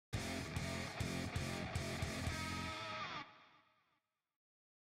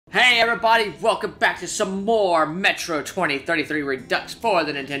Hey everybody, welcome back to some more Metro 2033 Redux for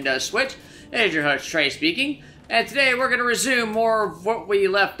the Nintendo Switch. It is your host Trey speaking, and today we're going to resume more of what we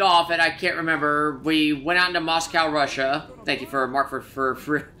left off, and I can't remember. We went out into Moscow, Russia. Thank you for Mark for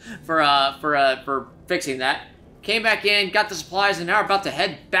fixing that. Came back in, got the supplies, and now we're about to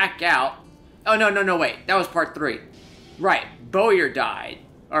head back out. Oh no, wait, that was part 3. Right, Boyer died,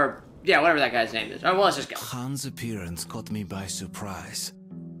 or yeah, whatever that guy's name is. Oh, well, let's just go. Khan's appearance caught me by surprise.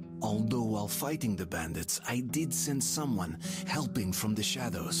 Although while fighting the bandits, I did sense someone helping from the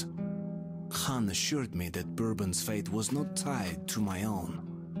shadows. Khan assured me that Bourbon's fate was not tied to my own.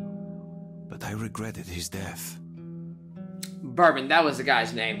 But I regretted his death. Bourbon, that was the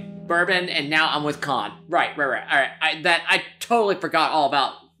guy's name. Bourbon, and now I'm with Khan. Right. Alright, I totally forgot all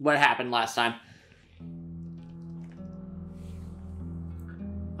about what happened last time.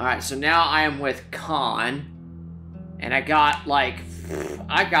 Alright, so now I am with Khan. And I got like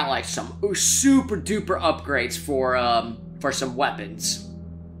some super duper upgrades for some weapons.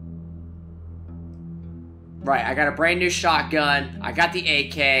 Right, I got a brand new shotgun, I got the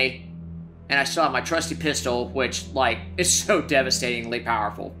AK, and I still have my trusty pistol, which like is so devastatingly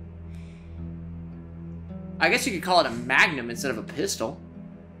powerful. I guess you could call it a magnum instead of a pistol.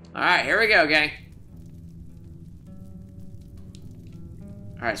 Alright, here we go, gang.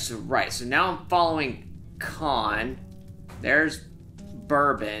 Alright, so now I'm following Khan. There's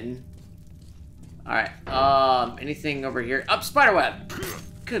Bourbon. Alright, anything over here? Up, spiderweb!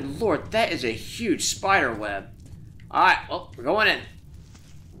 Good lord, that is a huge spiderweb. Alright, well, we're going in.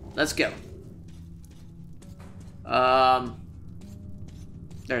 Let's go.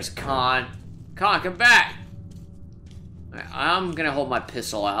 There's Khan. Khan, come back! Alright, I'm gonna hold my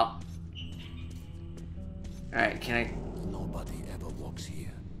pistol out. Alright, can I... Nobody ever walks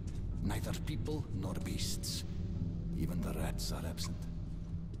here. Neither people nor beasts. Even the rats are absent.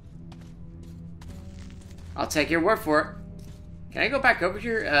 I'll take your word for it. Can I go back over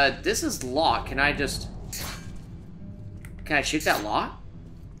here? This is locked. Can I just... Can I shoot that lock?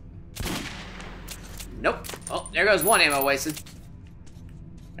 Nope. Oh, there goes one ammo wasted.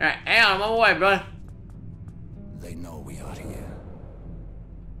 Alright, hang on, I'm on my way, bud. They know we are here.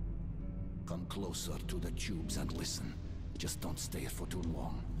 Come closer to the tubes and listen. Just don't stay for too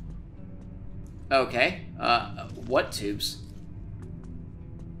long. Okay. What tubes?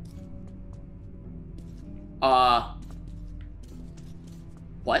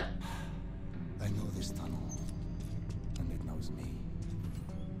 What? I know this tunnel, and it knows me.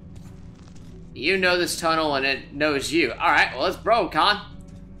 You know this tunnel, and it knows you. Alright, well, let's bro, Khan.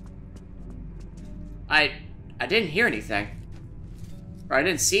 I didn't hear anything. Or I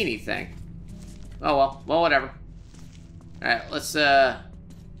didn't see anything. Oh, well. Well, whatever. Alright, let's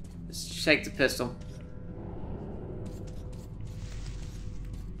take the pistol.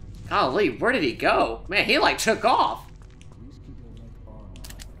 Golly, where did he go? Man, he like took off.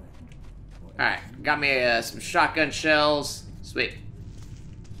 Alright, got me some shotgun shells. Sweet.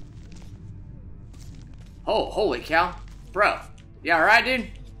 Oh, holy cow. Bro, you alright, dude?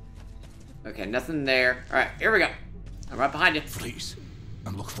 Okay, nothing there. Alright, here we go. I'm right behind you. Freeze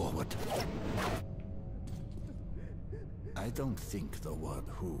and look forward. I don't think the word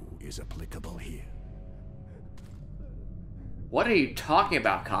who is applicable here. What are you talking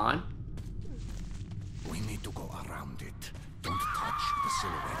about, Khan? We need to go around it. Don't touch the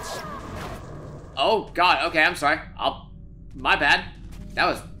silhouettes. Oh, God. Okay, I'm sorry. My bad. That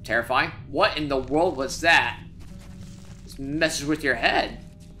was terrifying. What in the world was that? This messes with your head.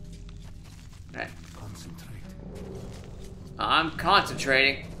 Alright. Concentrate. I'm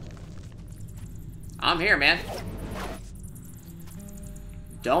concentrating. I'm here, man.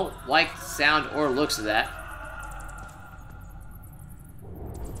 Don't like the sound or looks of that.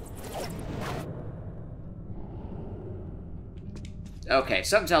 Okay,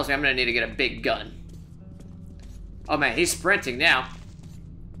 something tells me I'm gonna need to get a big gun. Oh man, he's sprinting now.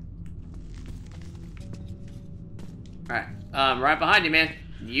 Alright, right behind you, man.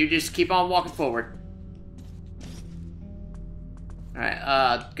 You just keep on walking forward.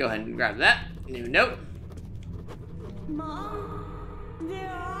 Alright, go ahead and grab that. New note. Mom, where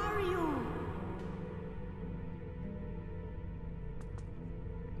are you?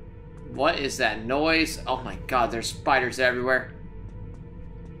 What is that noise? Oh my god, there's spiders everywhere.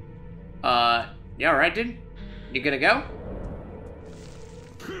 You alright, dude? You gonna go?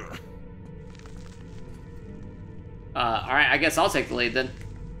 Alright, I guess I'll take the lead then.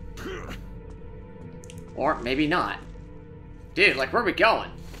 Or maybe not. Dude, like, where are we going?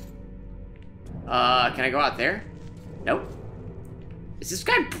 Can I go out there? Nope. Is this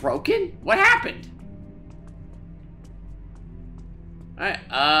guy broken? What happened? Alright,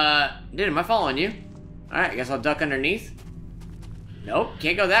 dude, am I following you? Alright, I guess I'll duck underneath. Nope,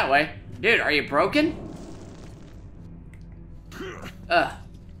 can't go that way. Dude, are you broken? Do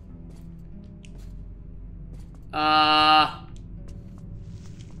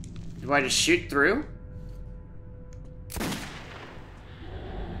I just shoot through?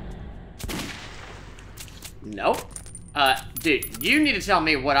 Nope. Dude, you need to tell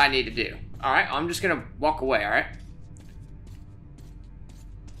me what I need to do. Alright, I'm just gonna walk away, alright?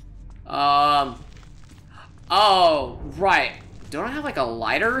 Oh, right. Don't I have like a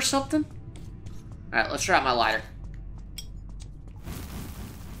lighter or something? Alright, let's try out my lighter.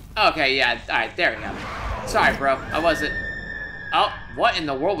 Okay, yeah, alright, there we go. Sorry, bro, I wasn't... Oh, what in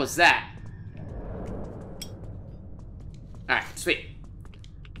the world was that? Alright, sweet.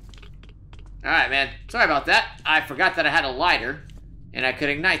 Alright, man, sorry about that. I forgot that I had a lighter, and I could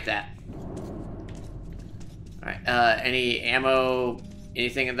ignite that. Alright, any ammo,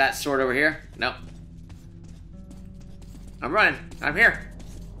 anything of that sort over here? Nope. I'm running. I'm here.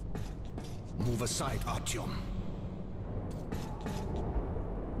 Move aside, Artyom.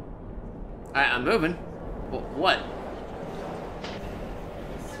 Alright, I'm moving. What?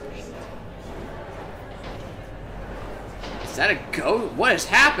 Is that a ghost? What is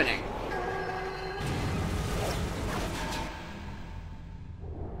happening?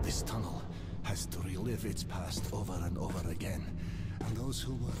 This tunnel has to relive its past over and over again. And those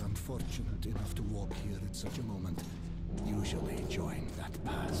who were unfortunate enough to walk here at such a moment usually join that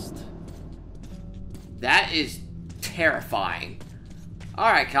past. That is terrifying.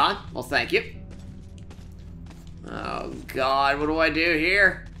 Alright, Con. Well, thank you. Oh, God. What do I do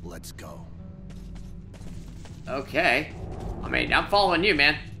here? Let's go. Okay. I mean, I'm following you,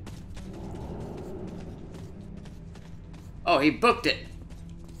 man. Oh, he booked it.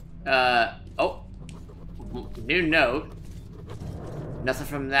 Oh. New note. Nothing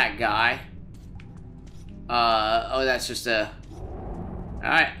from that guy. Oh, that's just a...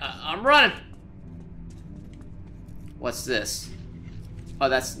 Alright, I'm running. What's this? Oh,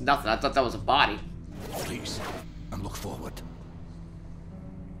 that's nothing. I thought that was a body. Please, and look forward.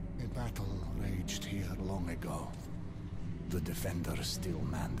 A battle raged here long ago. The defenders still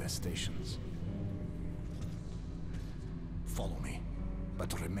man their stations. Follow me,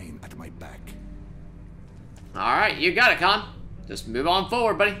 but remain at my back. Alright, you got it, Con. Just move on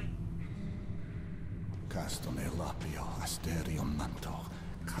forward, buddy. Castone lapio asterium manto.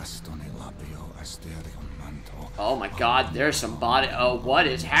 Castone lapio asterium manto. Oh my God, there's some body. Oh, what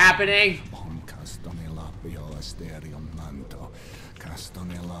is happening? On castone lapio asterium manto.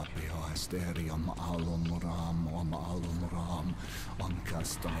 Castone lapio asterium alum ram alum ram. On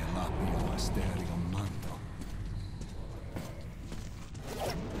castone lapio asterium manto.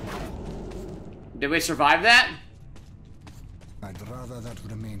 Did we survive that? I'd rather that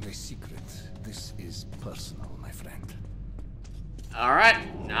remained a secret. This is personal, my friend. Alright,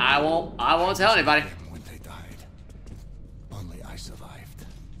 I won't tell anybody. When they died, only I survived.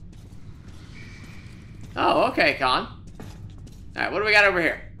 Oh, okay, Con. Alright, what do we got over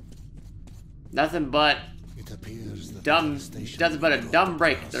here? Nothing but It appears that dumb, the devastation nothing but a we dumb wrought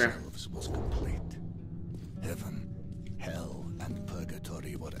breakthrough. ourselves was complete. Heaven, hell, and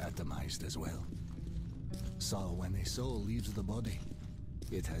purgatory were atomized as well. So when a soul leaves the body,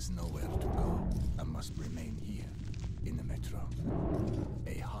 it has nowhere to go and must remain here in the metro.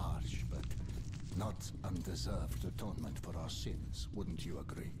 A harsh but not undeserved atonement for our sins, wouldn't you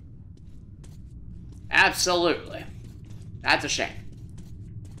agree? Absolutely. That's a shame.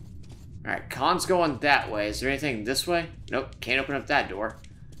 Alright, Con's going that way. Is there anything this way? Nope, can't open up that door.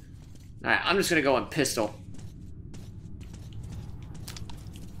 Alright, I'm just gonna go in pistol.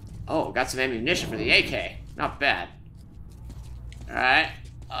 Oh, got some ammunition for the AK. Not bad. Alright.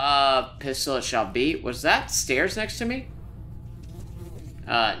 Pistol it shall be. Was that stairs next to me?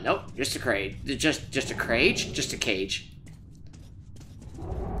 Nope. Just a crate. Just a cage? Just a cage.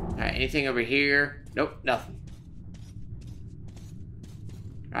 Alright, anything over here? Nope, nothing.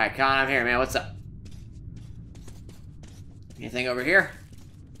 Alright, Con, I'm here, man. What's up? Anything over here?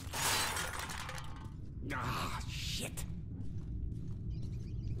 Ah, shit.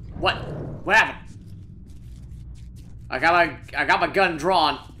 What? What happened? I got my gun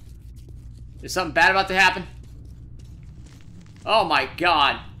drawn. Is something bad about to happen? Oh my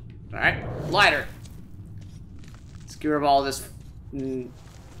God. Alright, lighter. Let's get rid of all this.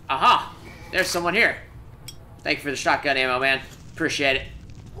 Aha! There's someone here. Thank you for the shotgun ammo, man. Appreciate it.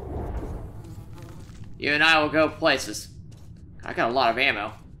 You and I will go places. I got a lot of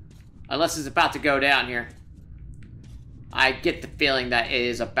ammo. Unless it's about to go down here. I get the feeling that it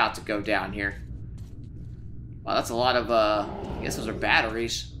is about to go down here. Wow, that's a lot of, I guess those are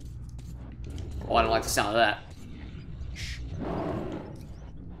batteries. Oh, I don't like the sound of that.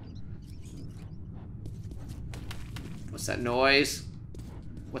 What's that noise?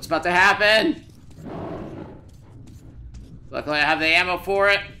 What's about to happen? Luckily I have the ammo for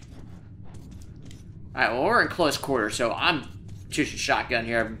it. Alright, well we're in close quarters, so I'm choosing shotgun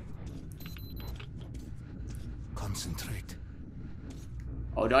here. Concentrate.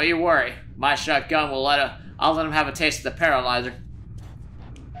 Oh, don't you worry. My shotgun will I'll let him have a taste of the paralyzer.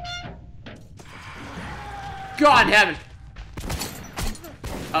 God in heaven!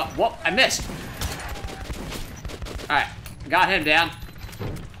 Oh, whoop, I missed. Alright, got him down.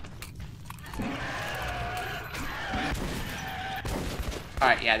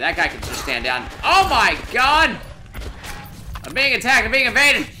 Alright, yeah, that guy can just stand down. Oh my god! I'm being attacked, I'm being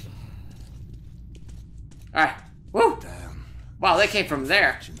invaded! Alright, woo! Damn. Wow, they came from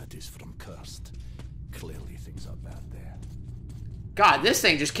there. Opportunities from cursed. Clearly things are bad there. God, this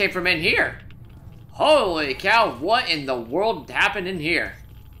thing just came from in here. Holy cow, what in the world happened in here?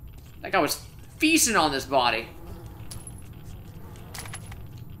 That guy was feasting on this body.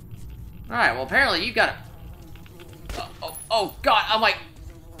 Alright, well apparently you got a... Oh god, I'm like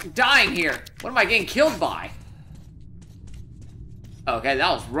dying here. What am I getting killed by? Okay, that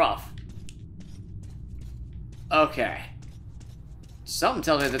was rough. Okay. Something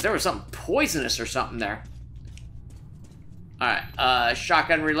tells me that there was something poisonous or something there. Alright,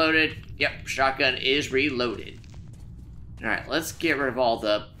 shotgun reloaded. Yep, shotgun is reloaded. Alright, let's get rid of all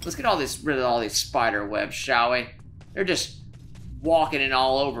the... Let's get rid of all these spider webs, shall we? They're just walking in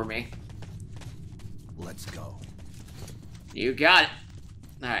all over me. Let's go. You got it.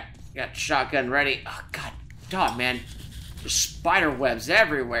 Alright, got shotgun ready. Oh, god, dog, man. There's spider webs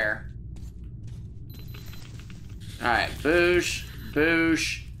everywhere. Alright, boosh,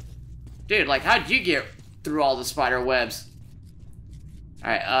 boosh. Dude, like, how'd you get through all the spider webs?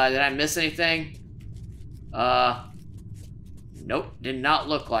 Alright, did I miss anything? Nope, did not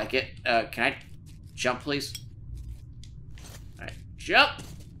look like it. Can I jump, please? Alright, jump!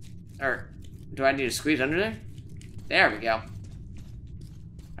 Or, do I need to squeeze under there? There we go.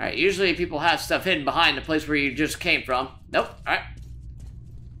 Alright, usually people have stuff hidden behind the place where you just came from. Nope, alright.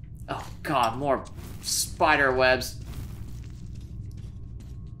 Oh god, more spider webs.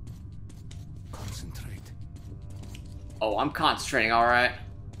 Concentrate. Oh, I'm concentrating, alright.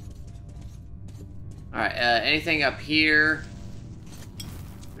 Alright, anything up here?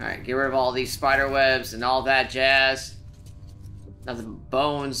 Alright, get rid of all these spider webs and all that jazz. Nothing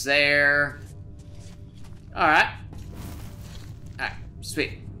bones there. Alright. Alright,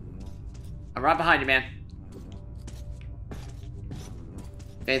 sweet. I'm right behind you, man.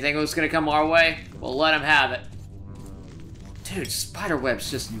 If anything was gonna come our way, we'll let him have it. Dude, spider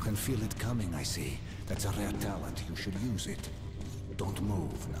webs just... You can feel it coming, I see. That's a rare talent. You should use it. Don't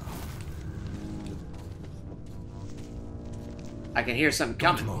move now. I can hear something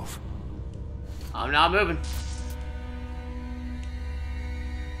coming. Don't move. I'm not moving.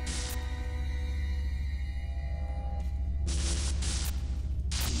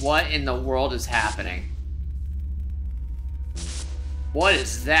 What in the world is happening? What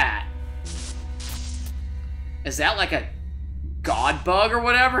is that? Is that like a god bug or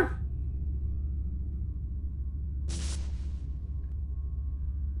whatever?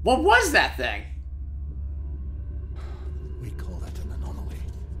 What was that thing? We call that an anomaly.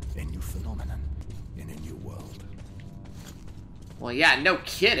 A new phenomenon in a new world. Well, yeah, no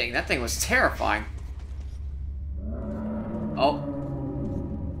kidding. That thing was terrifying. Oh.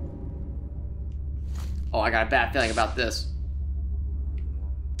 Oh, I got a bad feeling about this.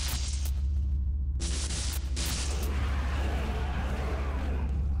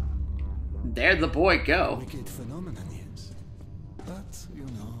 There'd the boy go. Wicked phenomenon is. But, you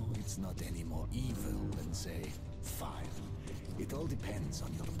know, it's not any more evil than, say, fire. It all depends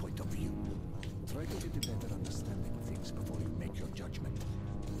on your point of view. Try to get a better understanding of things before you make your judgment.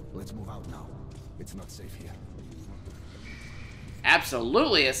 Let's move out now. It's not safe here.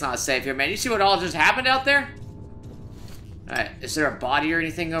 Absolutely, it's not safe here, man. You see what all just happened out there? Alright, is there a body or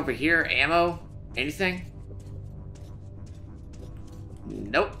anything over here? Ammo? Anything?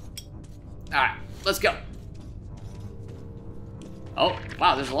 Nope. Alright, let's go. Oh,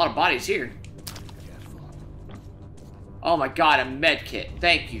 wow, there's a lot of bodies here. Careful. Oh my god, a med kit.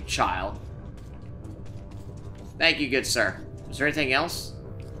 Thank you, child. Thank you, good sir. Is there anything else?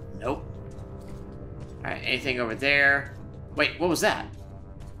 Nope. Alright, anything over there? Wait, what was that?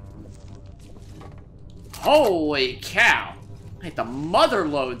 Holy cow! I hit the mother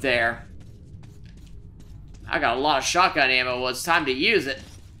load there. I got a lot of shotgun ammo. Well, it's time to use it.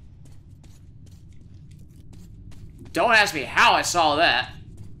 Don't ask me how I saw that.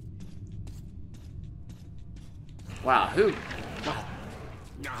 Wow, who? Wow.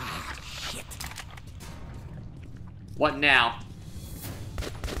 Ah, shit. What now?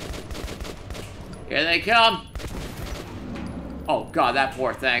 Here they come. Oh god, that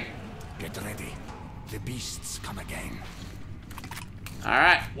poor thing. Get ready. The beasts come again.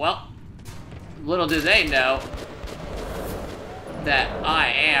 Alright, well, little do they know that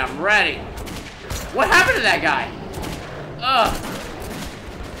I am ready. What happened to that guy? Ugh.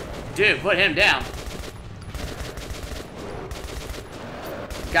 Dude, put him down.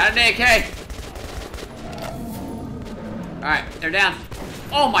 Got an AK. Alright, they're down.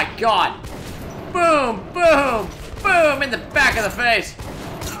 Oh my god. Boom, boom, boom in the back of the face.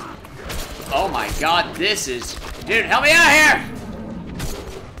 Oh my god, this is... Dude, help me out here!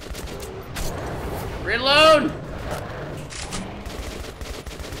 Reload!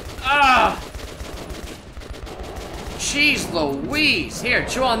 Ah! Jeez Louise! Here,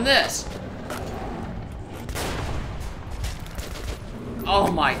 chew on this. Oh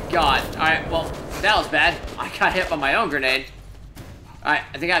my god. Alright, well, that was bad. I got hit by my own grenade. Alright,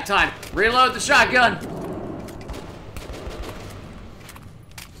 I think I have time. Reload the shotgun!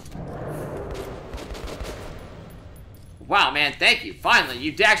 Wow, man, thank you. Finally,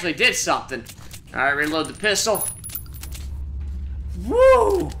 you actually did something. Alright, reload the pistol.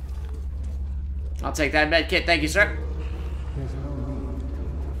 Woo! I'll take that med kit, thank you, sir.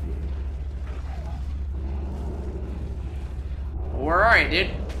 Where are you,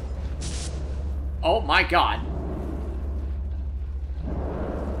 dude? Oh my god.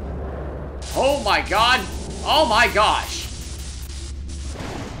 Oh my god. Oh my gosh.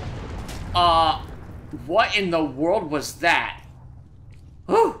 What in the world was that?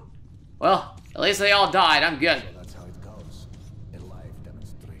 Whew. Well, at least they all died. I'm good. So that's how it goes. A live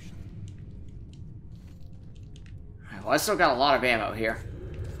demonstration. Well, I still got a lot of ammo here.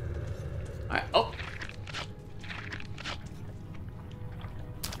 Alright, oh.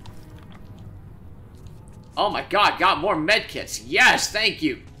 Oh my god, got more medkits. Yes, thank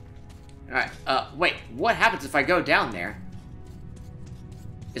you. Alright, wait, what happens if I go down there?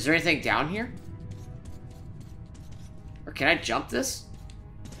 Is there anything down here? Or can I jump this?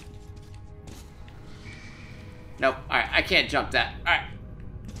 Nope, alright, I can't jump that. Alright,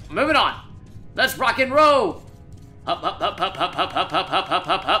 moving on. Let's rock and roll. Up, up, up, up, up, up, up, up, up, up,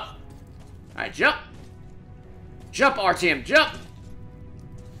 up, up. Alright, jump. Jump, RTM, jump.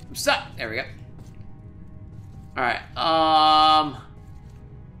 I'm stuck. There we go. Alright,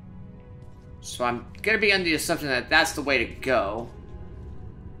 so I'm gonna be under the assumption that that's the way to go.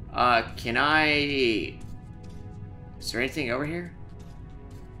 Can I... Is there anything over here?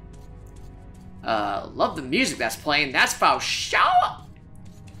 Love the music that's playing. That's about shower!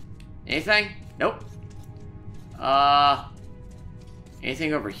 Anything? Nope.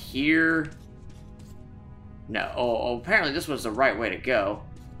 Anything over here? No. Oh, apparently this was the right way to go.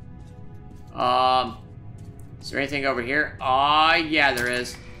 Is there anything over here? Aw, yeah, there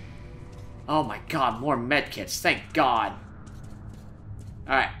is. Oh my god, more medkits. Thank god.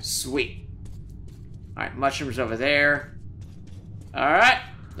 Alright, sweet. Alright, mushrooms over there. Alright,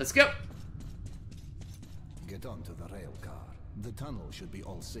 let's go. Get onto the rail car. The tunnel should be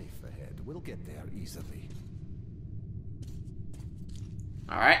all safe ahead. We'll get there easily.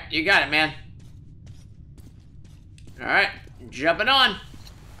 Alright, you got it, man. Alright, jumping on.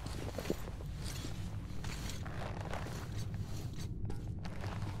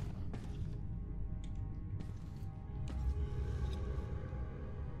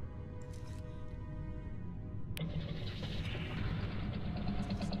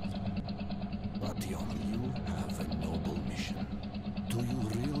 But you have a noble mission. Do you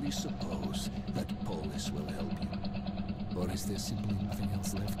really suppose that Polis will help you? Or is there simply nothing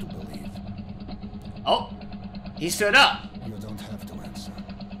else left to believe? Oh, he stood up. You don't have to answer.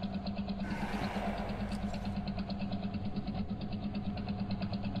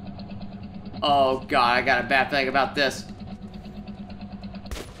 Oh god, I got a bad feeling about this.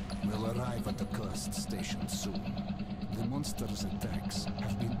 We'll arrive at the cursed station soon. The monster's attacks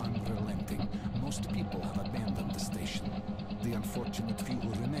have been unrelenting. Most people have abandoned the station. The unfortunate few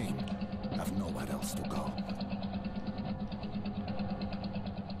who remain have nowhere else to go.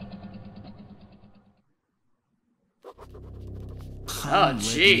 Han led me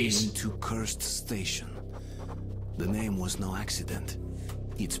jeez. into Cursed Station. The name was no accident.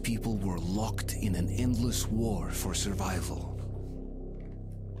 Its people were locked in an endless war for survival.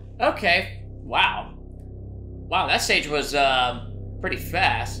 Okay, wow. Wow, that stage was, pretty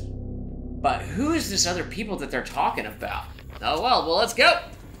fast. But who is this other people that they're talking about? Oh, well, let's go.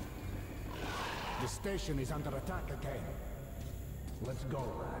 The station is under attack again. Let's go,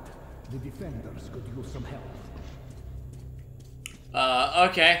 lad. The defenders could use some help.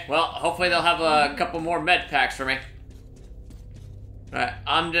 Okay. Well, hopefully they'll have a couple more med packs for me. Alright,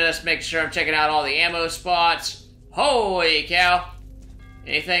 I'm just making sure I'm checking out all the ammo spots. Holy cow!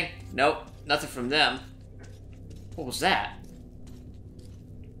 Anything? Nope. Nothing from them. What was that?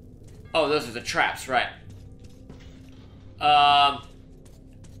 Oh, those are the traps, right.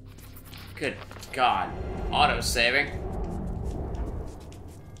 Good God. Auto-saving.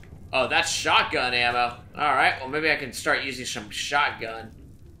 Oh, that's shotgun ammo. Alright, well maybe I can start using some shotgun.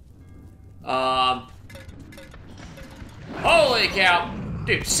 Holy cow!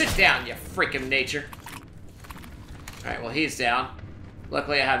 Dude, sit down, you freak of nature. Alright, well he's down.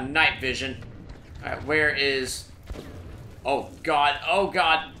 Luckily I have night vision. Alright, where is... Oh God, oh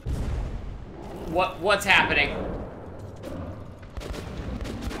God. What's happening?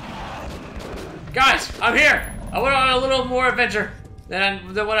 Guys, I'm here! I went on a little more adventure than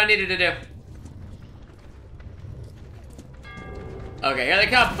what I needed to do. Okay, here they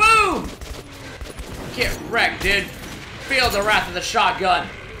come. Boom! Get wrecked, dude. Feel the wrath of the shotgun.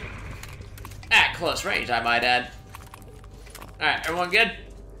 At close range, I might add. Alright, everyone good?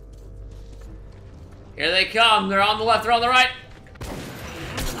 Here they come. They're on the left, they're on the right.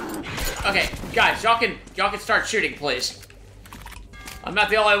 Okay, guys, y'all can start shooting, please. I'm not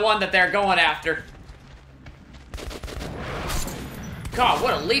the only one that they're going after. God,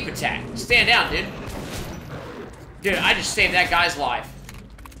 what a leap attack. Stand down, dude. Dude, I just saved that guy's life.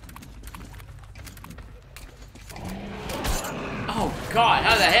 Oh, God,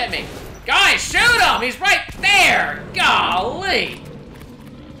 how did that hit me? Guys, shoot him! He's right there! Golly!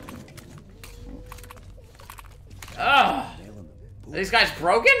 Ugh. Are these guys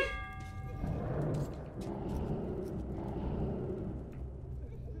broken?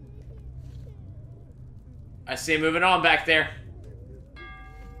 I see him moving on back there.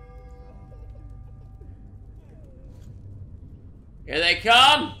 Here they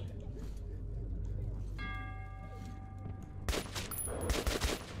come!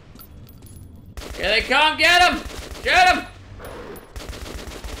 Here they come, get him! Get him!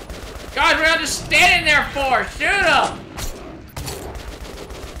 God, we're all just standing there for? Shoot him!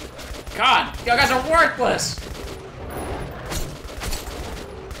 God, you guys are worthless!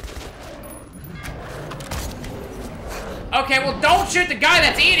 Okay, well don't shoot the guy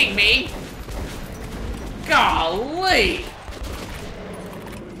that's eating me! Golly!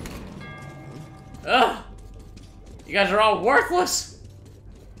 Ugh! You guys are all worthless!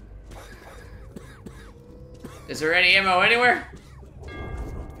 Is there any ammo anywhere?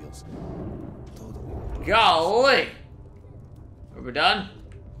 Golly! Are we done?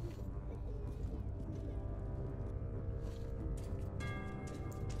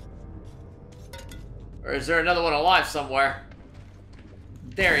 Or is there another one alive somewhere?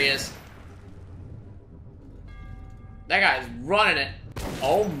 There he is. That guy's running it.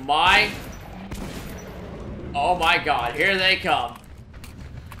 Oh my. Oh my God, here they come.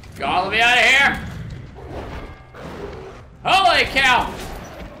 God, let me out of here. Holy cow.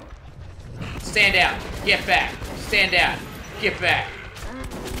 Stand down, get back. Stand down, get back.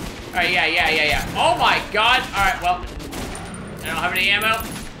 All right, yeah. Oh my God, all right, well, I don't have any ammo.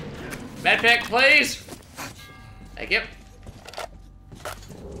 Medpick, please. Thank you.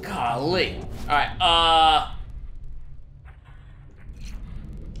 Golly. Alright,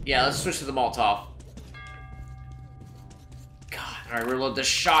 yeah, let's switch to the Molotov. God, alright, reload the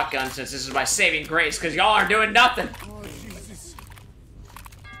shotgun since this is my saving grace, because y'all aren't doing nothing. Oh, Jesus.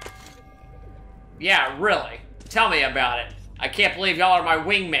 Yeah, really. Tell me about it. I can't believe y'all are my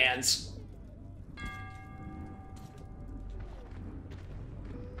wingmans.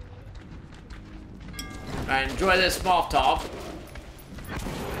 Alright, enjoy this Molotov.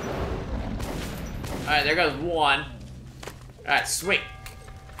 Alright, there goes one. Alright, sweet.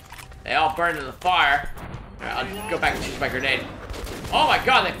 They all burned in the fire. Alright, I'll go back and shoot my grenade. Oh my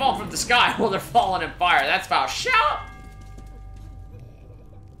God, they fall from the sky while they're falling in fire. That's foul. Shout!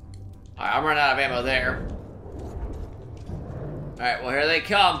 Alright, I'm running out of ammo there. Alright, well, here they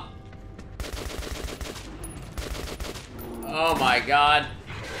come. Oh my God.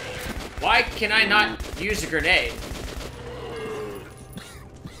 Why can I not use a grenade?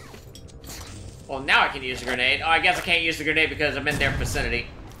 Well, now I can use a grenade. Oh, I guess I can't use the grenade because I'm in their vicinity.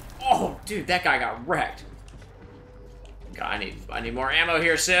 Oh, dude, that guy got wrecked. God, I need more ammo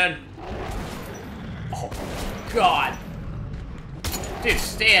here soon. Oh, God. Dude,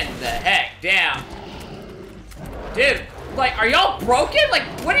 stand the heck down. Dude, like, are y'all broken? Like,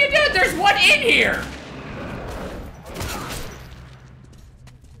 what are you doing? There's one in here.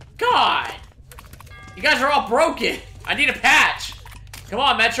 God. You guys are all broken. I need a patch. Come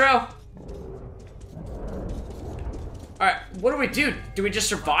on, Metro. Alright, what do we do? Do we just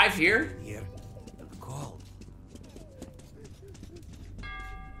survive here? Here, the call.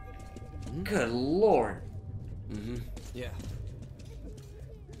 Good lord. Mm-hmm. Yeah.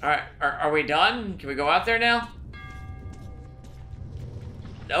 Alright, are we done? Can we go out there now?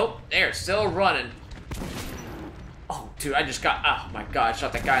 Nope, they're still running. Oh, dude, I just got... Oh my god, I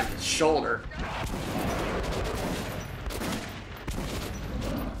shot that guy in the shoulder.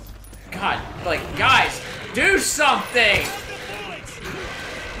 God, like, guys, do something!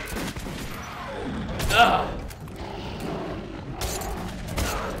 Ugh.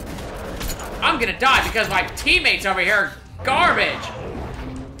 I'm gonna die because my teammates over here are garbage!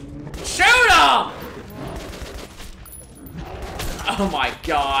 Shoot them! Oh my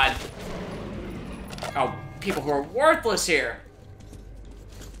god. Oh, people who are worthless here.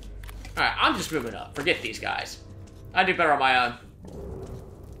 Alright, I'm just moving up. Forget these guys. I do better on my own.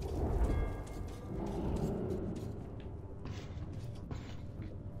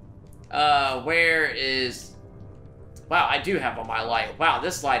 Where is... Wow, I do have on my light. Wow,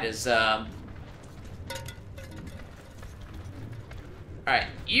 this light is, Alright,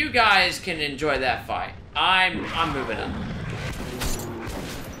 you guys can enjoy that fight. I'm moving up.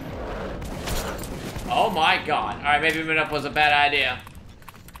 Oh my god. Alright, maybe moving up was a bad idea.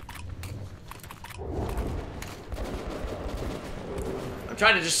 I'm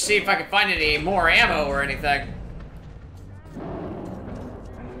trying to just see if I can find any more ammo or anything.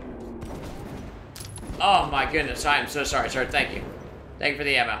 Oh my goodness, I am so sorry, sir. Thank you. Thank you for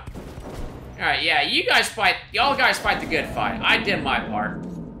the ammo. Alright, yeah, you guys fight. Y'all guys fight the good fight. I did my part.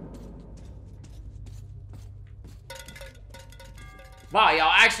 Wow,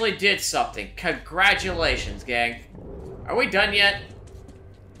 y'all actually did something. Congratulations, gang. Are we done yet?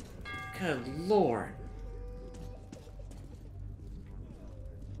 Good lord.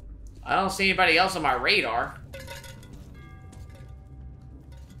 I don't see anybody else on my radar.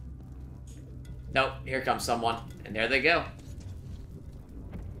 Nope, here comes someone. And there they go.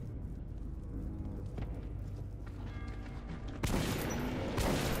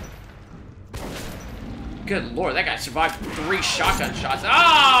 Good lord, that guy survived 3 shotgun shots. Oh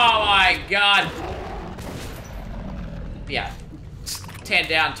my god! Yeah. Stand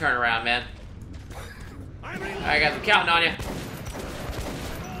down, turn around, man. Alright guys, I'm counting on you.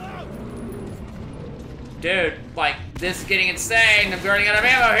 Dude, like, this is getting insane. I'm running out of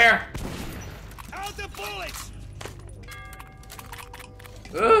ammo here. Out the bullets!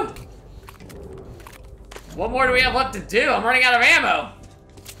 Ooh. What more do we have left to do? I'm running out of ammo.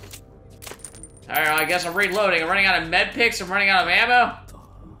 Alright, I guess I'm reloading. I'm running out of med picks. I'm running out of ammo.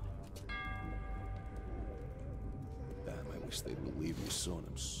 Damn, I wish they'd believe me soon.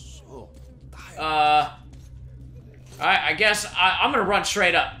 I'm so tired. Alright, I guess I'm gonna run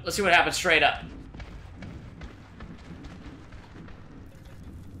straight up. Let's see what happens straight up.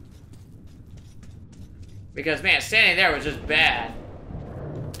 Because, man, standing there was just bad.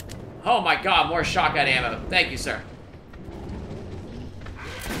 Oh my god, more shotgun ammo. Thank you, sir.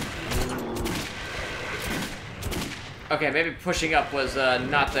 Okay, maybe pushing up was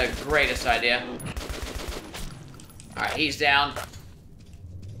not the greatest idea. Alright, he's down.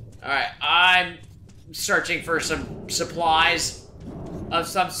 Alright, I'm searching for some supplies of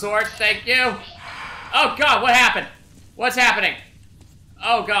some sort. Thank you. Oh god, what happened? What's happening?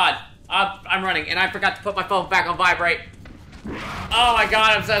 Oh god. I'm running, and I forgot to put my phone back on vibrate. Oh my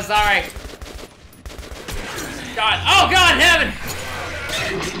god, I'm so sorry. God, oh god, heaven!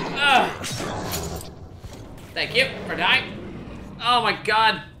 Thank you for dying. Oh my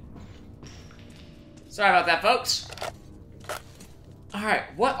god. Sorry about that, folks. Alright,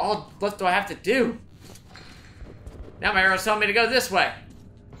 what do I have to do? Now my arrow's telling me to go this way.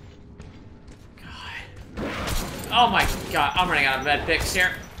 God. Oh my god, I'm running out of med picks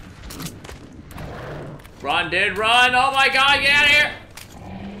here. Run, dude, run! Oh my god, get out of here!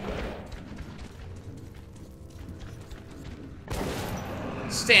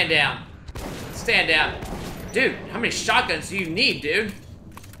 Stand down. Stand down. Dude, how many shotguns do you need, dude?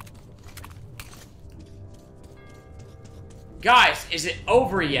 Guys, is it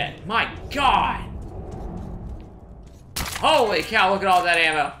over yet? My god! Holy cow, look at all that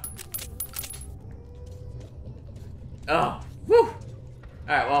ammo. Oh, whew!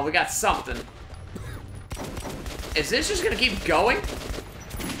 Alright, well, we got something. Is this just gonna keep going?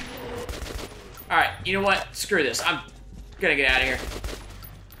 Alright, you know what? Screw this. I'm gonna get out of here.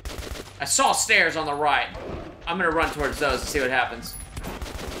 I saw stairs on the right. I'm gonna run towards those and see what happens.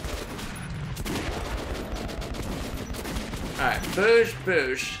 Alright, boosh,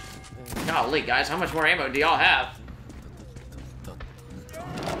 boosh. Golly, guys, how much more ammo do y'all have?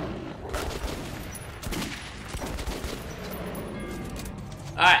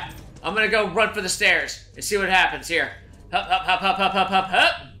 Alright, I'm gonna go run for the stairs and see what happens here. Hup, hup, hup, hup, hup, hup, hup,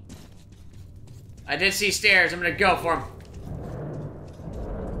 hup. I did see stairs. I'm gonna go for them.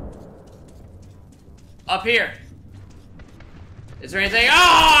 Up here. Is there anything?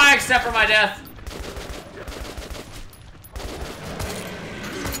 Oh, except for my death.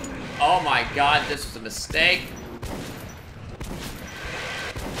 Oh my god, this was a mistake.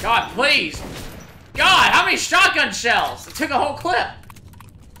 God, please. God, how many shotgun shells? It took a whole clip.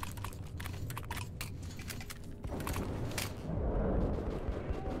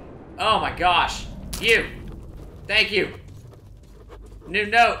 Oh my gosh. You. Thank you. New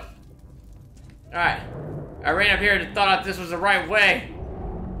note. Alright. I ran up here and thought this was the right way.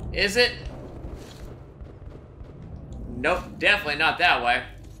 Is it? Nope, definitely not that way.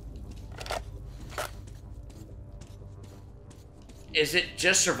 Is it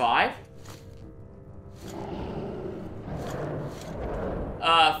just survive?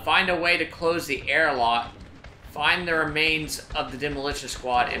 Find a way to close the airlock. Find the remains of the demolition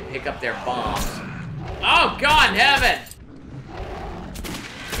squad and pick up their bombs. Oh, God in heaven!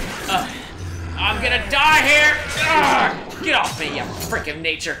 I'm gonna die here! Ugh, get off me, you freaking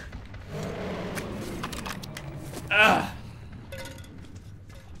nature!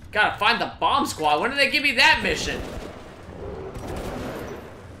 Gotta find the bomb squad. When did they give me that mission?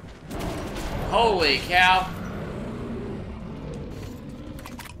 Holy cow.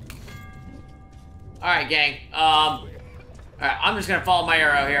 Alright, gang. Alright, I'm just gonna follow my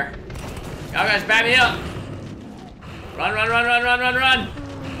arrow here. Y'all guys, back me up! Run, run, run, run, run, run, run!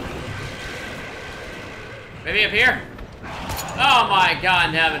 Maybe up here? Oh my god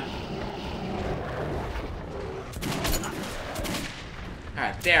in heaven.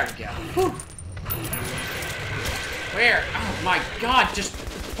 Alright, there we go. Whew. Where? Oh my god, just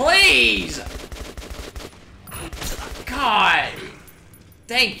please! God!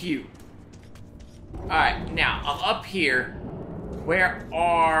 Thank you. Alright, now, I'm up here. Where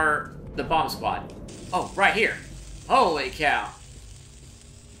are the bomb squad? Oh, right here. Holy cow.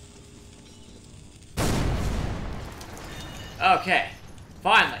 Okay,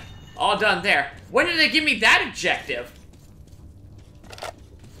 finally. All done there. When did they give me that objective?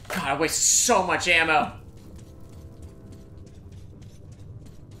 God, I wasted so much ammo.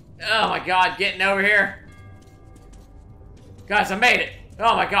 Oh my god, getting over here. Guys, I made it.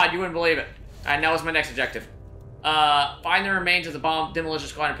 Oh my god, you wouldn't believe it. Alright, now what's my next objective? Find the remains of the bomb demolition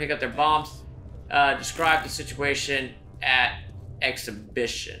squad and pick up their bombs. Describe the situation at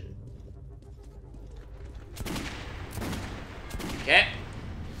exhibition. Okay.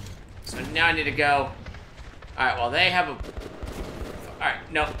 So now I need to go. Alright, well, they have a...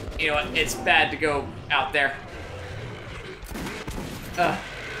 Alright, no. You know what? It's bad to go out there.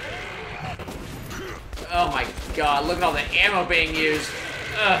 Oh my god, look at all the ammo being used.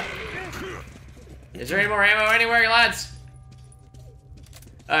 Is there any more ammo anywhere, lads?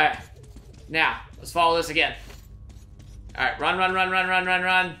 Alright. Now, let's follow this again. Alright, run, run, run, run, run, run,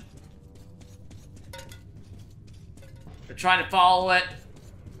 run. We're trying to follow it.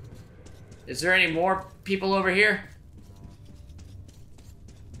 Is there any more people over here?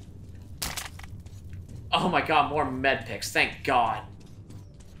 Oh my god, more med picks, thank god.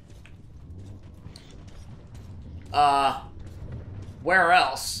 Where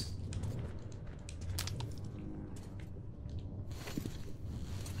else?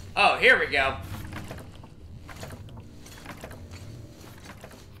 Oh, here we go.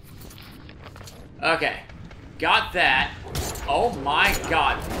 Okay. Got that. Oh my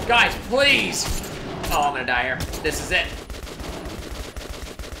god. Guys, please! Oh, I'm gonna die here. This is it.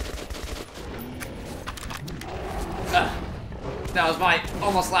 That was my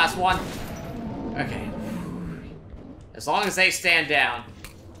almost last one. Okay. As long as they stand down.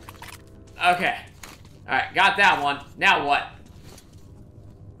 Okay. Alright, got that one. Now what?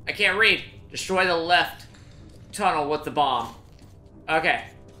 I can't read. Destroy the left tunnel with the bomb. Okay.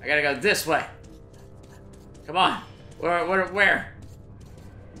 I gotta go this way. Come on. Where?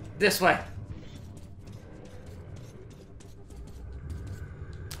 This way.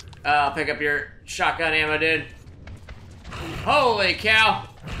 I'll pick up your shotgun ammo, dude. Holy cow.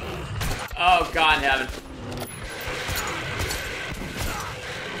 Oh, God in heaven.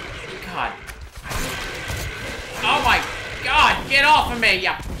 God. Oh my god, get off of me,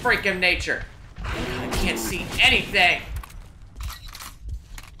 you freak of nature. God, I can't see anything.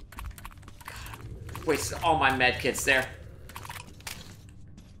 God, wasted all my med kits there.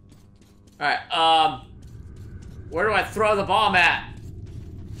 Alright, where do I throw the bomb at?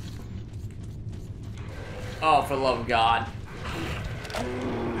 Oh, for the love of God.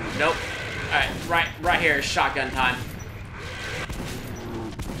 Nope. Alright, right here is shotgun time.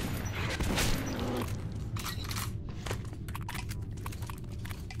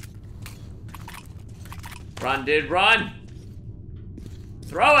 Run, dude, run!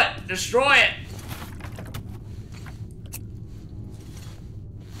 Throw it! Destroy it!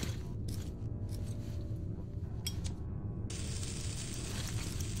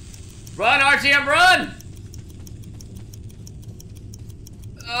 Run, RTM, run!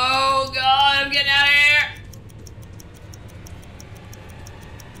 Oh, God, I'm getting out of here!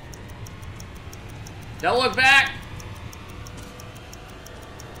 Don't look back!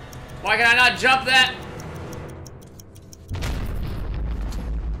 Why can I not jump that?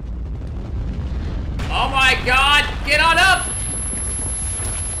 Oh my God! Get on up!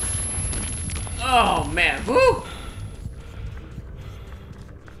 Oh man, woo!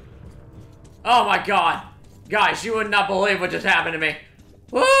 Oh my God. Guys, you would not believe what just happened to me.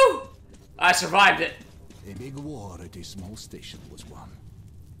 Woo! I survived it. A big war at a small station was won.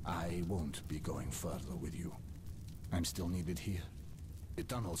 I won't be going further with you. I'm still needed here. The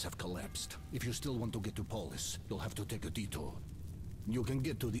tunnels have collapsed. If you still want to get to Polis, you'll have to take a detour. You can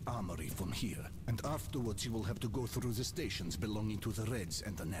get to the armory from here, and afterwards you will have to go through the stations belonging to the Reds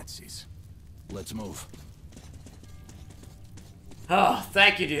and the Nazis. Let's move. Oh,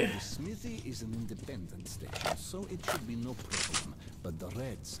 thank you, dude. The smithy is an independent station, so it should be no problem. But the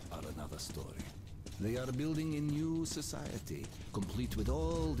Reds are another story. They are building a new society, complete with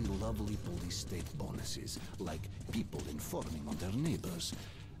all the lovely police state bonuses, like people informing on their neighbors.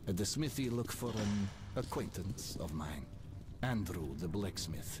 At the smithy, look for an acquaintance of mine. Andrew, the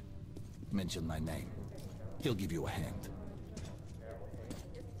blacksmith. Mention my name. He'll give you a hand.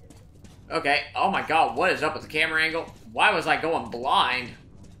 Okay. Oh my God, what is up with the camera angle? Why was I going blind?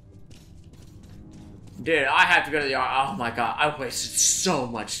 Dude, I have to go to the... Oh my God, I wasted so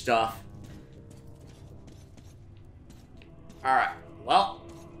much stuff. Alright, well,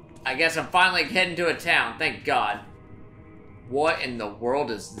 I guess I'm finally heading to a town, thank God. What in the world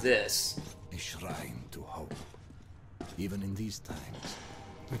is this? A shrine to hope. Even in these times,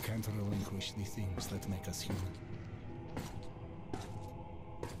 we can't relinquish the things that make us human.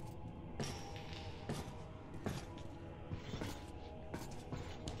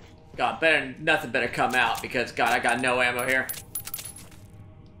 God, nothing better come out because, God, I got no ammo here.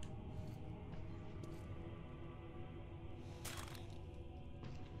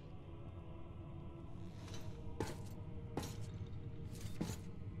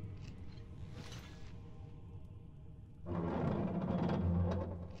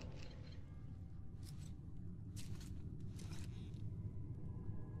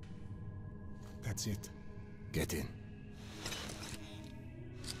 That's it. Get in.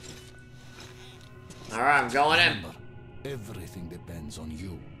 Alright, I'm going in. Remember, everything depends on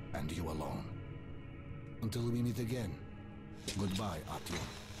you and you alone. Until we meet again. Goodbye, Artyom.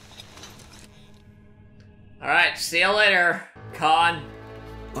 Alright, see you later, Khan.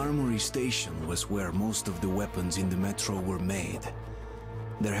 Armory Station was where most of the weapons in the metro were made.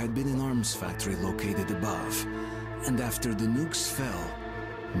 There had been an arms factory located above, and after the nukes fell,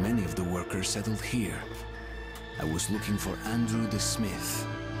 many of the workers settled here. I was looking for Andrew the Smith,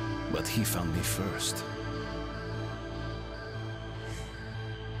 but he found me first.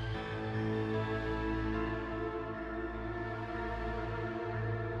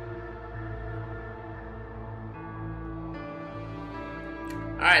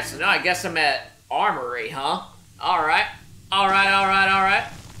 Alright, so now I guess I'm at Armory, huh? Alright. Alright.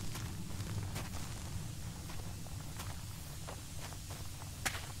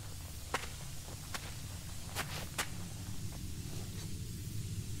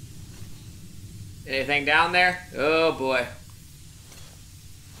 Anything down there? Oh boy.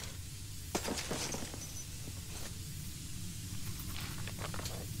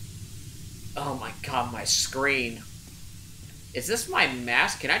 Oh my God, my screen. Is this my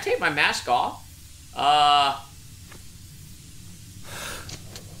mask? Can I take my mask off?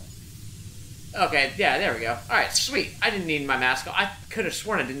 Okay, yeah, there we go. Alright, sweet. I didn't need my mask on. I could have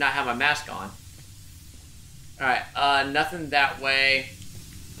sworn I did not have my mask on. Alright, nothing that way.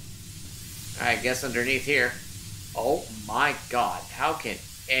 I guess underneath here. Oh my God, how can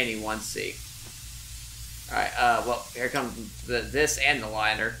anyone see? Alright, well, here comes this and the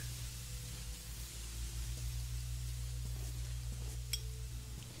liner.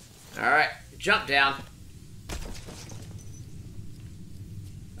 Alright, jump down.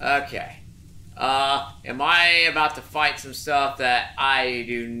 Okay. Am I about to fight some stuff that I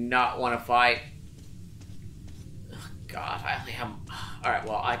do not want to fight? Oh, God, I only have... Alright,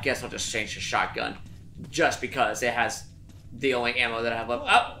 well, I guess I'll just change to shotgun. just because it has the only ammo that I have left.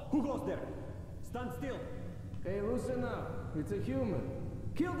 Oh! Who goes there? Stand still. Hey, loosen up. It's a human.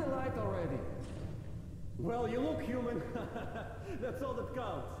 Kill the light already. Well, you look human. That's all that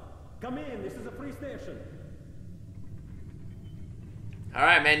counts. Come in, this is a free station.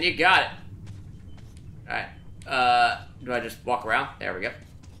 Alright, man, you got it. Alright. Do I just walk around? There we go.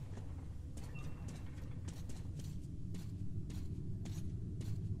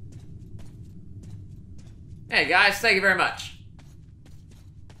 Hey, guys, thank you very much.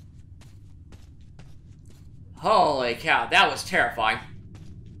 Holy cow, that was terrifying.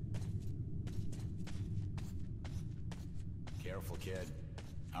 Careful, kid.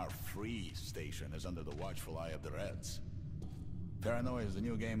 Our free station is under the watchful eye of the Reds. Paranoia is the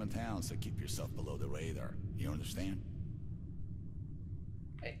new game in town, so keep yourself below the radar. You understand?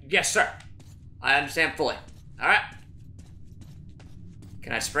 Yes, sir. I understand fully. Alright.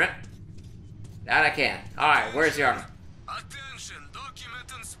 Can I sprint? That I can. Alright, where's the armor? Attention!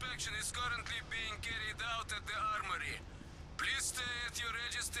 Document inspection is currently being carried out at the armory. Please stay at your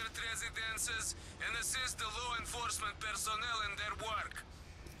registered residences and assist the law enforcement personnel in their work.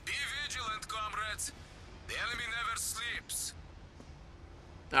 Be vigilant, comrades. The enemy never sleeps.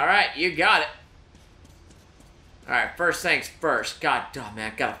 Alright, you got it. Alright, first things first. God, oh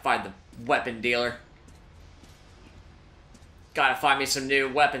man, gotta find the weapon dealer. Gotta find me some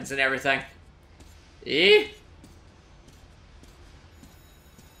new weapons and everything.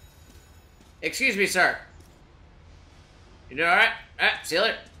 Excuse me, sir. You doing alright? Alright, see you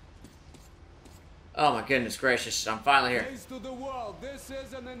later. Oh my goodness gracious, I'm finally here. Face to the wall. This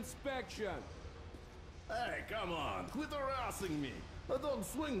is an inspection. Hey, come on, quit harassing me. I don't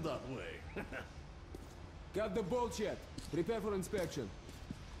swing that way. Got the bullshit. Prepare for inspection.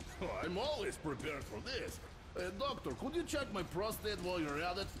 Oh, I'm always prepared for this. Doctor, could you check my prostate while you're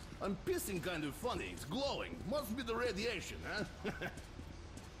at it? I'm pissing kind of funny. It's glowing. Must be the radiation, huh?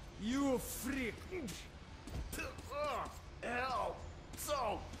 You freak. Oh, hell.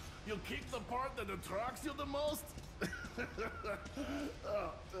 So, you kick the part that attracts you the most?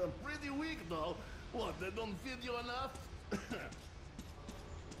 Pretty weak, though. What, they don't feed you enough?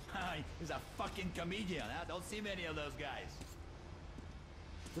 He's a fucking comedian, huh? Don't see many of those guys.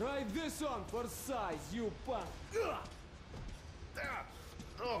 Try this on for size, you punk.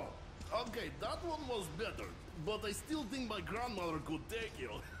 Oh, okay, that one was better. But I still think my grandmother could take you.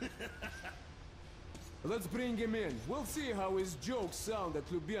 Let's bring him in. We'll see how his jokes sound at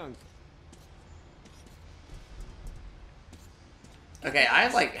Lubyanka. Okay, I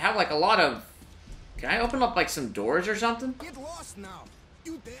have a lot of... Can I open up some doors or something? Get lost now.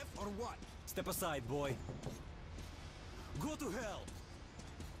 You deaf or what? Step aside, boy. Go to hell.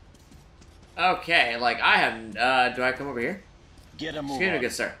 Okay, I have... do I come over here? Get him Excuse me,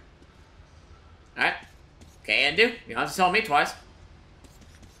 good sir. Alright. Can do. You don't have to tell me twice.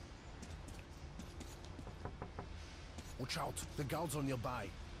 Watch out, the guards are nearby.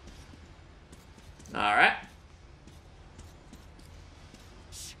 Alright.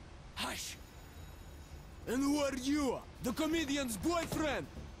 Shh. Hush. And who are you? The comedian's boyfriend?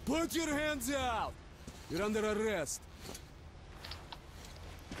 Put your hands out. You're under arrest.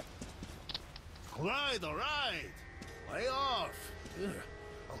 All right. Lay off.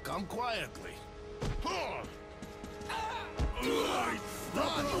 I'll come quietly.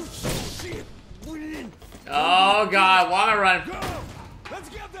 Oh god, why am I running? Go! Let's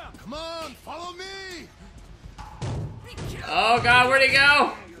get them! Come on, follow me! Oh god, where'd he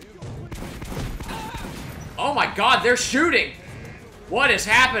go? Oh my god, they're shooting! What is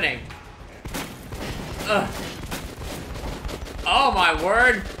happening? Ugh. Oh my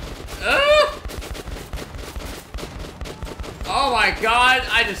word! Ugh. Oh my god,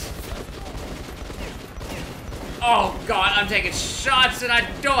 oh god, I'm taking shots and I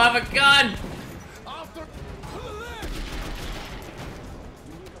don't have a gun!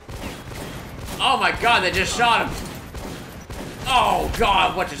 Oh my god, they just shot him! Oh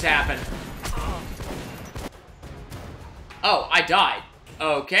god, what just happened? Oh, I died.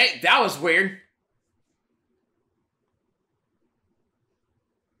 Okay, that was weird.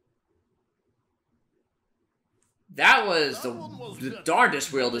 That was the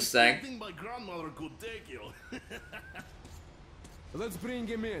darndest weirdest thing. I think my grandmother could take you. Let's bring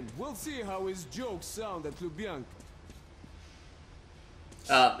him in. We'll see how his jokes sound at Lubyanka.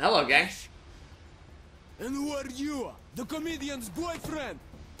 Hello, gang. And who are you? The comedian's boyfriend?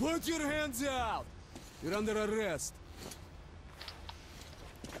 Put your hands out. You're under arrest.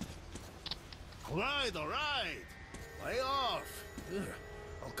 All right. Lay off.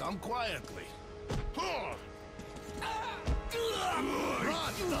 I'll come quietly.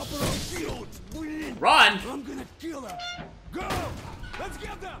 Run, Run? I'm gonna kill them. Go! Let's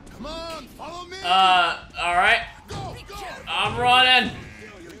get them! Come on, follow me! Alright. Go, go! I'm running.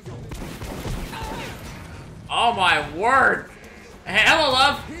 Oh my word. Hey, hello,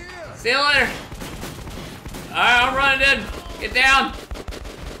 love. See you later. Alright, I'm running in. Get down.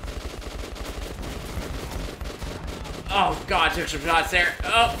 Oh god, took some shots there.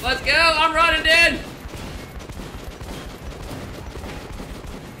 Oh, let's go. I'm running in.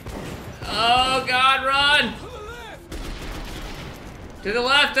 Oh god, run. To the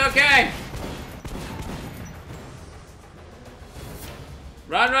left, okay.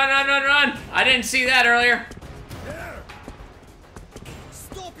 Run, run, run, run, run. I didn't see that earlier.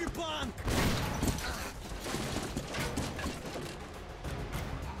 Stop, you punk!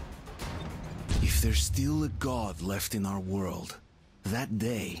 If there's still a god left in our world, that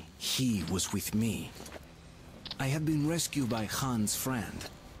day he was with me. I had been rescued by Han's friend,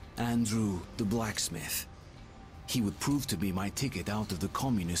 Andrew the blacksmith. He would prove to be my ticket out of the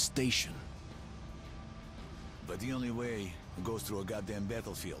communist station. But the only way goes through a goddamn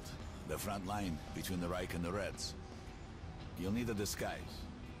battlefield. The front line between the Reich and the Reds. You'll need a disguise.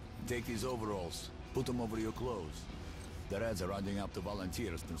 Take these overalls, put them over your clothes. The Reds are rounding up the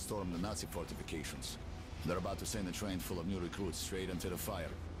volunteers to storm the Nazi fortifications. They're about to send a train full of new recruits straight into the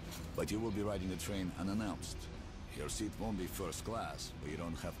fire. But you will be riding the train unannounced. Your seat won't be first class, but you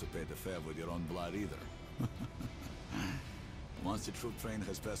don't have to pay the fare with your own blood either. Once the troop train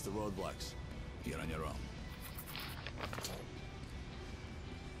has passed the roadblocks, you're on your own.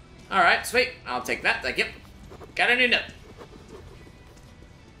 Alright, sweet. I'll take that, thank you. Got a new note.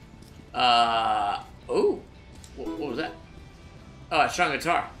 Ooh. What was that? Oh, a strung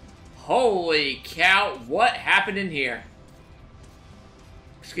guitar. Holy cow, what happened in here?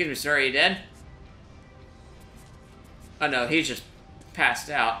 Excuse me, sir, are you dead? Oh no, he's just passed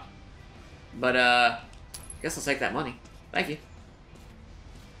out. But, guess I'll take that money. Thank you.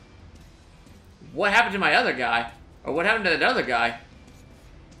 What happened to my other guy? Or what happened to that other guy?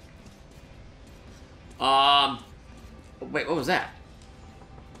 Wait, what was that?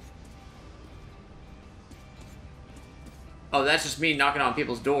 Oh, that's just me knocking on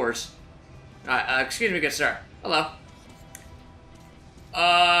people's doors. Excuse me, good sir. Hello.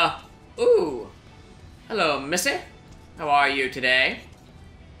 Ooh. Hello, missy. How are you today?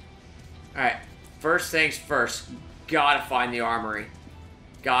 Alright, first things first. Gotta find the armory.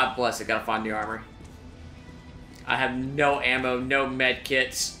 God bless it, gotta find the armory. I have no ammo, no med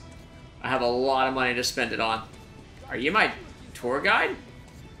kits. I have a lot of money to spend it on. Are you my tour guide?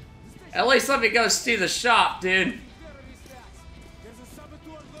 At least let me go see the shop, dude.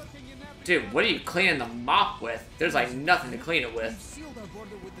 Dude, what are you cleaning the mop with? There's like nothing to clean it with.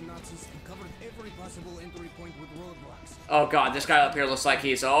 Oh god, this guy up here looks like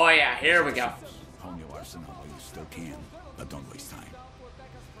he's... Oh yeah, here we go. Hone your arsenal while you still can, but don't waste time.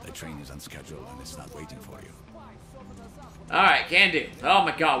 The train is on schedule and it's not waiting for you. Alright, can do. Oh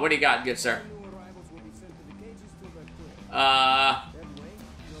my god, what do you got, good sir? Alright,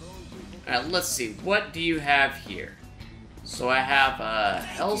 let's see. What do you have here? So I have a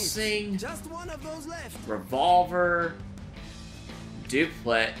Helsing, revolver,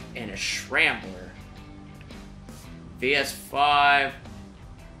 duplet, and a Scrambler. VS5,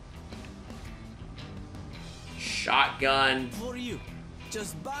 shotgun. For you,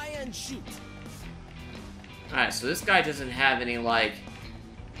 just buy and shoot. Alright, so this guy doesn't have any, like...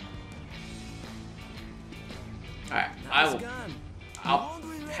 Alright, I'll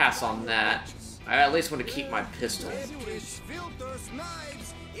pass on that. I at least want to keep my pistol.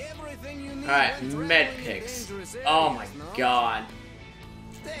 Alright, med picks. Oh my god.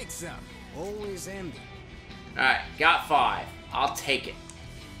 Alright, got 5. I'll take it.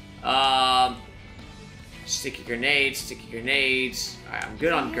 Sticky grenades, Alright, I'm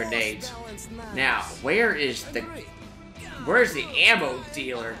good on grenades. Now, where's the ammo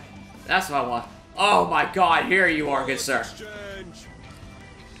dealer? That's what I want. Oh my god, here you are, good sir.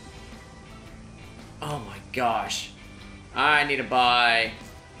 Oh my gosh. I need to buy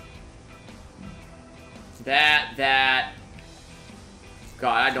that.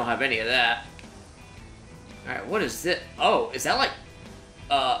 God, I don't have any of that. Alright, what is this? Oh, is that like,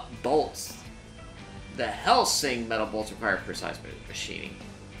 bolts? The Helsing metal bolts require precise machining.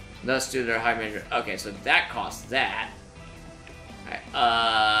 Thus, due to their high measure. Okay, so that costs that. Alright,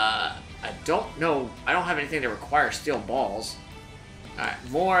 I don't know. I don't have anything that requires steel balls. Alright,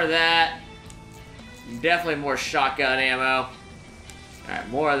 more of that. Definitely more shotgun ammo. Alright,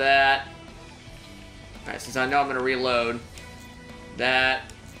 more of that. Alright, since I know I'm gonna reload.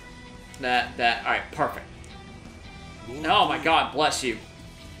 That. Alright, perfect. Oh my god, bless you.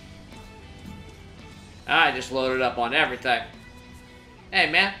 I just loaded up on everything.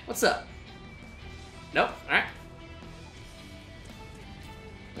 Hey, man, what's up? Nope, alright.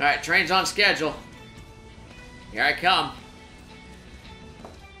 Alright, train's on schedule. Here I come.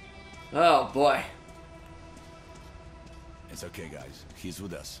 Oh, boy. It's okay, guys. He's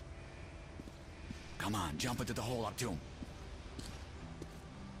with us. Come on, jump into the hole up to him.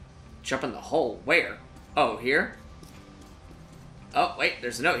 Jump in the hole? Where? Oh, here? Oh, wait,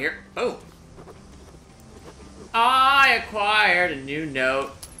 there's a note here. Boom. I acquired a new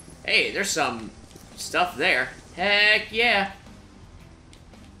note. Hey, there's some stuff there. Heck yeah.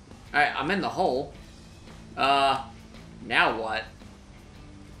 Alright, I'm in the hole. Now what?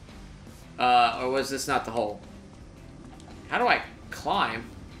 Or was this not the hole? How do I climb?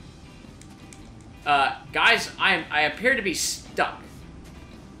 Guys, I appear to be stuck.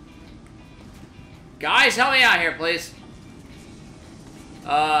 Guys, help me out here, please.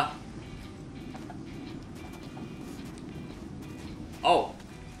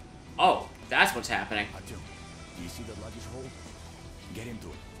 Oh, that's what's happening. Do you see the luggage hole? Get into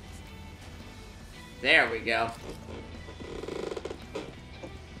it. There we go.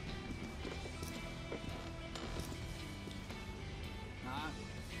 Huh?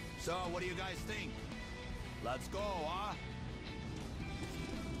 So, what do you guys think? Let's go, huh?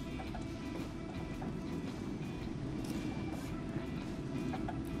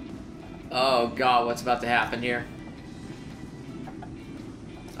 Oh god, what's about to happen here?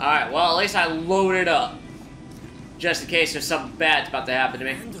 Alright, well, at least I loaded up. Just in case there's something bad's about to happen to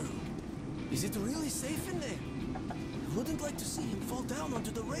me. Andrew, is it really safe in there? I wouldn't like to see him fall down onto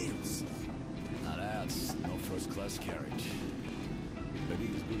the rails. Now that's no first-class carriage. But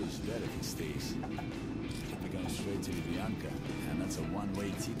he's as good as dead if he stays. We're going straight to Lubyanka, and that's a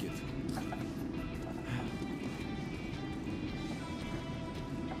one-way ticket.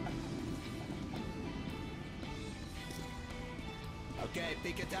 Okay,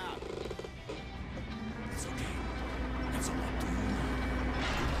 pick it up. It's okay. It's all up to you.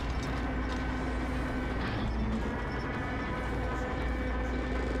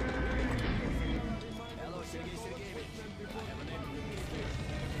 Hello, Sergei Sergeyevich. I have a name.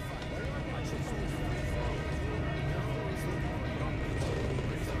 Very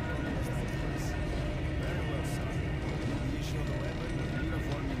well, sir. You issue the weapon,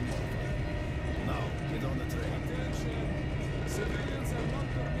 uniform in uniform. Now, get on the train. Civilians are not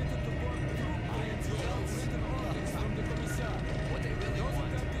permitted to board through planes without written orders from the commissar. What they really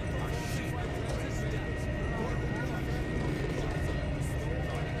want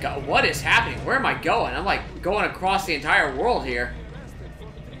God, what is happening? Where am I going? I'm like going across the entire world here.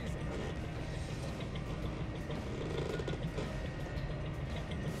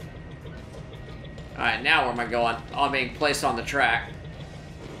 Alright, now where am I going? Oh, I'm being placed on the track.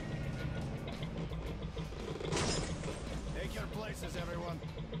 Take your places, everyone.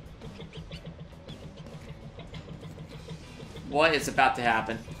 What is about to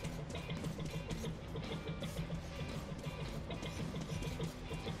happen?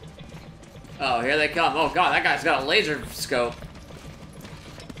 Oh, here they come. Oh god, that guy's got a laser scope.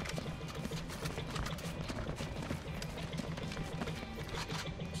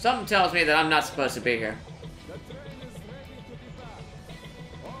 Something tells me that I'm not supposed to be here. The train is ready to depart.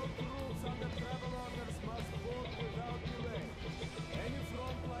 All crews under travel orders must board without delay. Any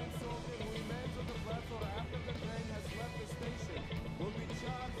frontline soldier who remains on the platform after the train has left the station will be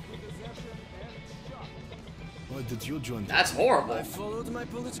charged with desertion and shot. Why did you join? That's horrible. I followed my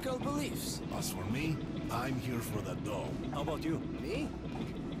political beliefs. As for me, I'm here for the dough. How about you? Me?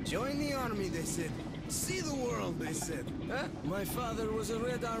 Join the army, they said. See the world, they said. Huh? My father was a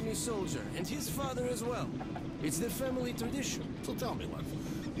Red Army soldier, and his father as well. It's the family tradition. So tell me, lad,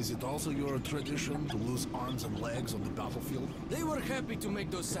 is it also your tradition to lose arms and legs on the battlefield? They were happy to make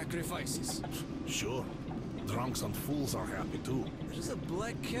those sacrifices. Sure. Drunks and fools are happy too. There's a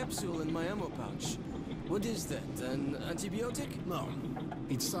black capsule in my ammo pouch. What is that? An antibiotic? No,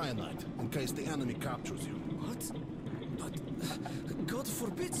 it's cyanide, in case the enemy captures you. What? But God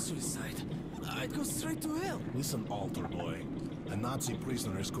forbid suicide. I'd go straight to hell. Listen, altar boy. A Nazi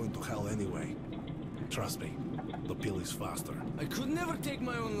prisoner is going to hell anyway. Trust me, the pill is faster. I could never take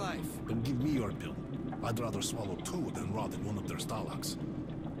my own life. Then give me your pill. I'd rather swallow two than rot in one of their stalags.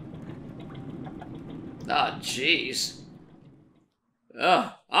 Oh, jeez.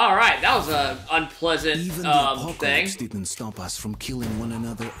 Ugh. Alright, that was an unpleasant Even the apocalypse didn't stop us from killing one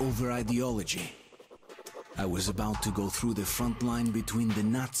another over ideology. I was about to go through the front line between the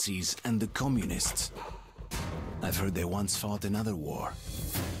Nazis and the communists. I've heard they once fought another war,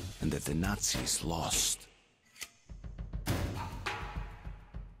 and that the Nazis lost.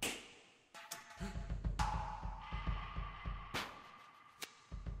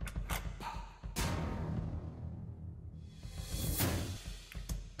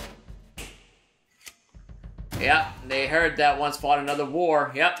 Yep, they heard that once fought another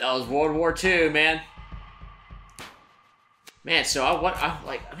war. Yep, that was World War II, man. Man, so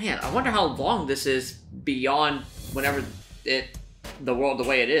I wonder how long this is beyond whenever the world the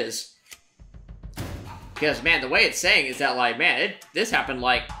way it is. Because, man, the way it's saying is that, like, man, this happened,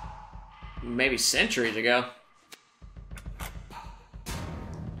 like, maybe centuries ago.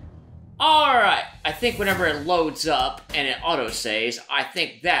 Alright, I think whenever it loads up and it auto-saves, I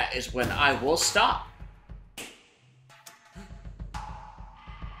think that is when I will stop.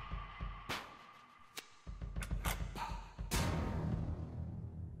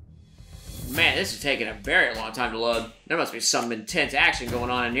 Man, this is taking a very long time to load. There must be some intense action going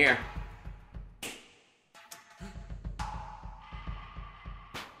on in here.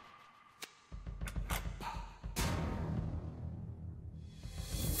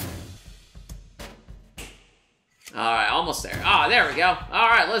 Alright, almost there. Ah, there we go.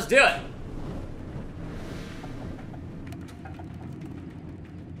 Alright, let's do it.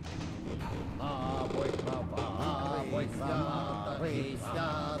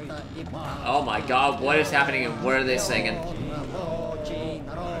 Oh my god, what is happening and what are they singing?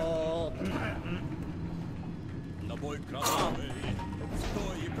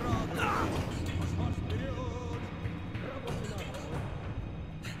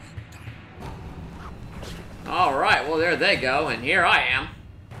 Alright, well there they go, and here I am.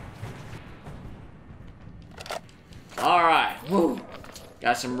 Alright, woo.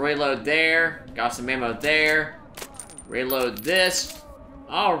 Got some reload there, got some ammo there. Reload this.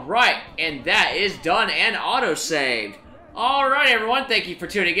 Alright, and that is done and auto-saved. Alright everyone, thank you for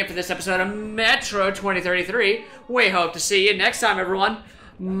tuning in for this episode of Metro 2033. We hope to see you next time everyone.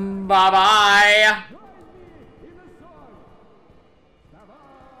 Bye-bye.